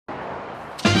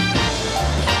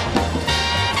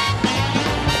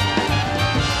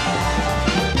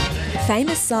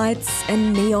Famous sights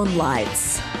and neon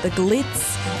lights, the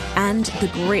glitz and the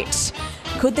grit.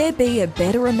 Could there be a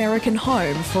better American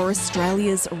home for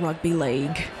Australia's rugby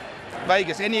league?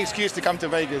 Vegas, any excuse to come to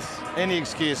Vegas, any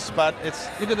excuse. But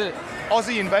look at the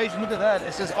Aussie invasion, look at that.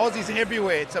 It's just Aussies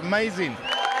everywhere, it's amazing.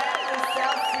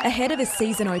 Ahead of a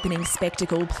season opening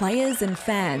spectacle, players and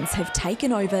fans have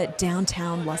taken over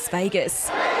downtown Las Vegas.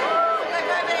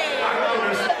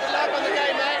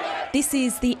 This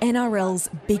is the NRL's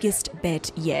biggest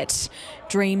bet yet.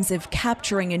 Dreams of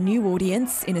capturing a new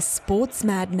audience in a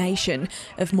sports-mad nation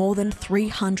of more than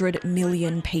 300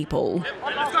 million people.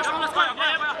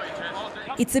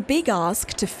 It's a big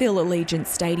ask to fill Allegiant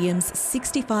Stadium's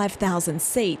 65,000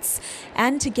 seats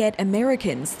and to get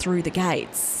Americans through the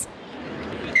gates.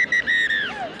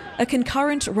 A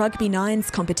concurrent Rugby Nines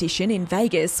competition in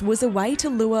Vegas was a way to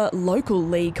lure local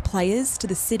league players to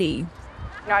the city.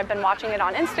 I've been watching it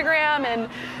on Instagram and,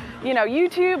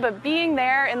 YouTube, but being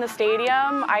there in the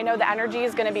stadium, I know the energy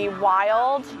is going to be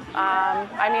wild.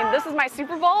 This is my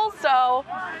Super Bowl, so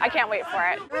I can't wait for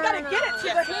it. We got to get it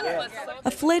to the hand. A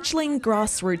fledgling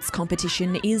grassroots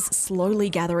competition is slowly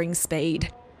gathering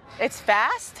speed. It's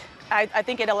fast. I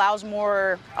think it allows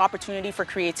more opportunity for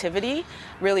creativity,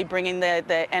 really bringing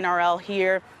the NRL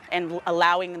here and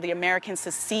allowing the Americans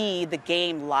to see the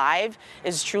game live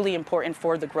is truly important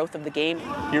for the growth of the game.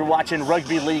 You're watching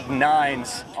Rugby League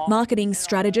Nines. Marketing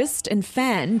strategist and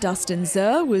fan Dustin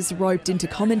Zer was roped into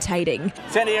commentating.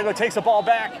 San Diego takes the ball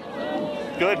back.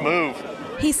 Good move.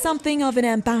 He's something of an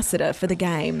ambassador for the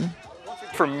game.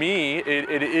 For me,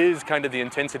 it is kind of the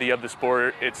intensity of the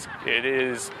sport. It's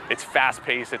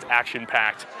fast-paced, it's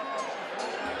action-packed.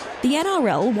 The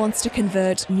NRL wants to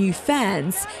convert new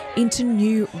fans into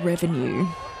new revenue.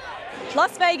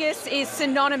 Las Vegas is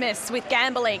synonymous with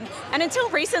gambling, and until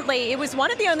recently it was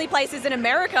one of the only places in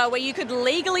America where you could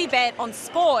legally bet on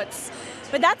sports.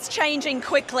 But that's changing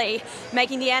quickly,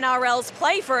 making the NRL's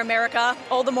play for America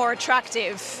all the more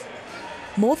attractive.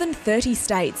 More than 30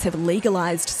 states have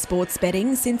legalised sports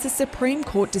betting since a Supreme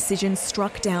Court decision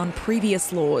struck down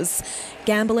previous laws.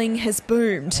 Gambling has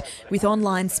boomed, with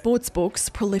online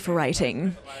sportsbooks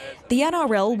proliferating. The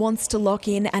NRL wants to lock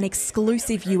in an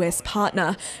exclusive US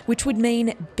partner, which would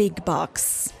mean big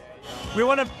bucks. We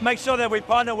want to make sure that we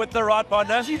partner with the right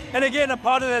partner, and again, a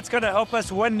partner that's going to help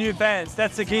us win new fans.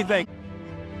 That's the key thing.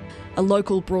 A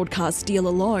local broadcast deal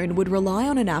alone would rely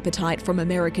on an appetite from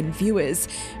American viewers,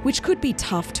 which could be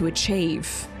tough to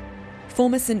achieve.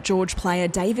 Former St George player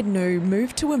David New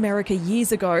moved to America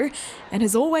years ago and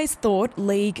has always thought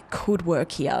league could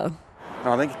work here.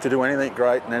 I think to do anything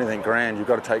great and anything grand, you've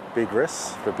got to take big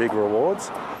risks for big rewards.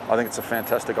 I think it's a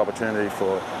fantastic opportunity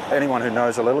for anyone who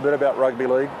knows a little bit about rugby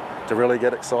league to really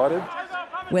get excited.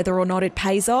 Whether or not it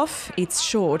pays off, it's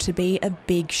sure to be a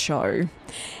big show.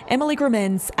 Emily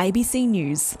Gramenz, ABC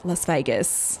News, Las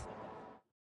Vegas.